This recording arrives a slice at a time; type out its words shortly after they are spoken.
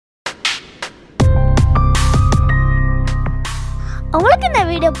உங்களுக்கு இந்த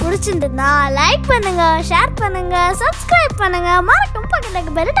வீடியோ பிடிச்சிருந்தா லைக் பண்ணுங்க, ஷேர் பண்ணுங்க, சப்ஸ்கிரைப் பண்ணுங்க, மறக்காம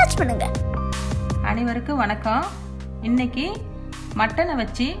பக்கத்துல பெல் டச் பண்ணுங்க. அனைவருக்கும் வணக்கம். இன்னைக்கு மட்டனை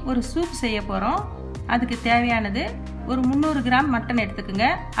வச்சு ஒரு சூப் செய்ய போறோம். அதுக்கு தேவையானது ஒரு 300 கிராம் மட்டன் எடுத்துக்கோங்க.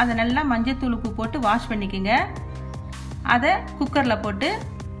 அதை நல்லா மஞ்சள் உப்பு போட்டு வாஷ் பண்ணிக்கோங்க. அதை குக்கரில் போட்டு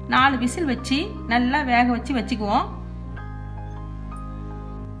 4 விசில் வச்சு நல்லா வேக வச்சுக்குவோம்.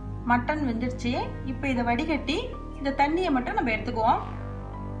 மட்டன் வெந்துருச்சு. இப்போ இதை வடிகட்டி இந்த தண்ணியை மட்டும் நம்ம எடுத்துக்குவோம்.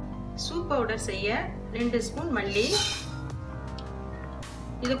 சூப் பவுடர் செய்ய 2 ஸ்பூன் மல்லி,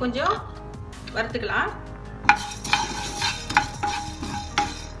 இது கொஞ்சம் வறுத்துக்கலாம்.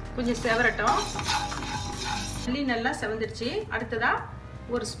 கொஞ்சம் செவரட்டும். மல்லி நல்லா செவந்துருச்சு. அடுத்ததா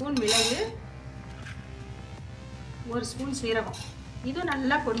 1 ஸ்பூன் மிளகு, 1 ஸ்பூன் சீரகம், இது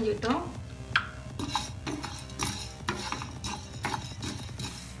நல்லா பொரிஞ்சிட்டோம்.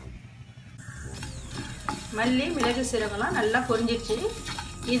 மல்லி மிளகு சீரகம்லாம் நல்லா பொரிஞ்சிடுச்சு.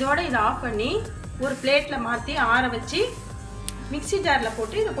 இதோட இதை ஆஃப் பண்ணி ஒரு பிளேட்ல மாற்றி ஆற வச்சு மிக்சி ஜாரில்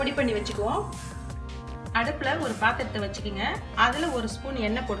போட்டு இதை பொடி பண்ணி வச்சுக்குவோம். அடுப்பில் ஒரு பாத்திரத்தை வச்சுக்கோங்க. அதில் 1 ஸ்பூன்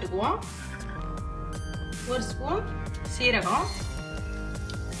எண்ணெய் போட்டுக்குவோம். 1 ஸ்பூன் சீரகம்,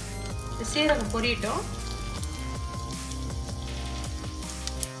 சீரகம் பொரியட்டும்.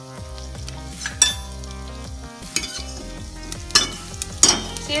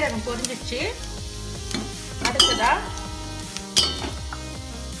 சீரகம் பொரிஞ்சிடுச்சு. அடுத்ததா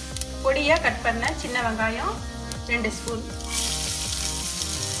பொடியா கட் பண்ண சின்ன வெங்காயம் 2 ஸ்பூன்,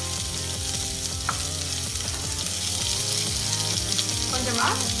 கொஞ்சமா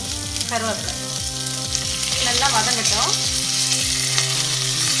கருவேப்பிலை, நல்லா வதங்கட்டும்.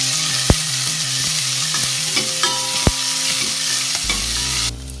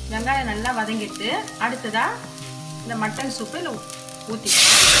 வெங்காயம் நல்லா வதங்கிட்டு அடுத்ததா இந்த மட்டன் சூப்பு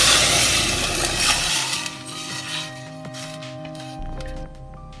ஊற்றிக்கலாம்.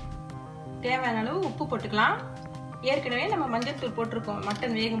 தேவையான அளவு உப்பு போட்டுக்கலாம். ஏற்கனவே நம்ம மஞ்சள் தூள் போட்டிருக்கோம்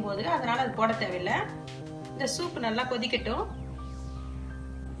மட்டன் வேகும் போது, அதனால அது போட தேவையில்லை. இந்த சூப் நல்லா கொதிக்கட்டும்.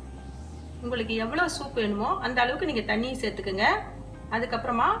 உங்களுக்கு எவ்வளவு சூப் வேணுமோ அந்த அளவுக்கு நீங்க தண்ணியை சேர்த்துக்குங்க.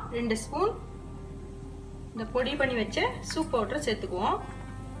 அதுக்கப்புறமா 2 ஸ்பூன் இந்த பொடி பண்ணி வச்ச சூப் பவுடரை சேர்த்துக்குவோம்.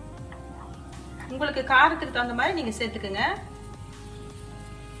 உங்களுக்கு காரத்துக்கு தகுந்த மாதிரி நீங்க சேர்த்துக்குங்க.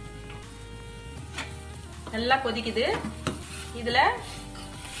 நல்லா கொதிக்குது. இதுல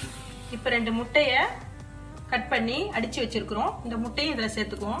இப்ப 2 முட்டைய கட் பண்ணி அடிச்சு வச்சிருக்கிறோம். இந்த முட்டையை இதுல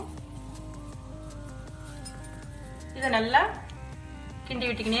சேர்த்துக்குவோம். இதை நல்லா கிண்டி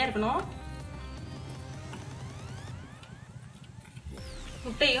விட்டுக்கினே இருக்கணும்.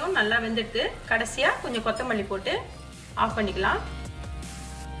 முட்டையும் நல்லா வெந்துட்டு கடைசியா கொஞ்சம் கொத்தமல்லி போட்டு ஆஃப் பண்ணிக்கலாம்.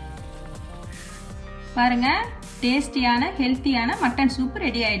 பாருங்க, டேஸ்டியான ஹெல்த்தியான மட்டன் சூப்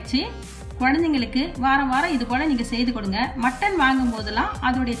ரெடி ஆயிடுச்சு. குழந்தைங்களுக்கு வாரம் வாரம் இது போல நீங்க செய்து கொடுங்க. மட்டன் வாங்கும் போதெல்லாம்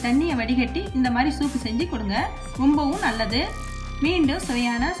அதோடைய தண்ணியை வடிகட்டி இந்த மாதிரி சூப்பு செஞ்சு கொடுங்க. ரொம்பவும் நல்லது. மீண்டும்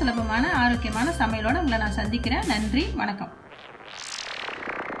சுவையான சுலபமான ஆரோக்கியமான சமையலோட உங்களை நான் சந்திக்கிறேன். நன்றி, வணக்கம்.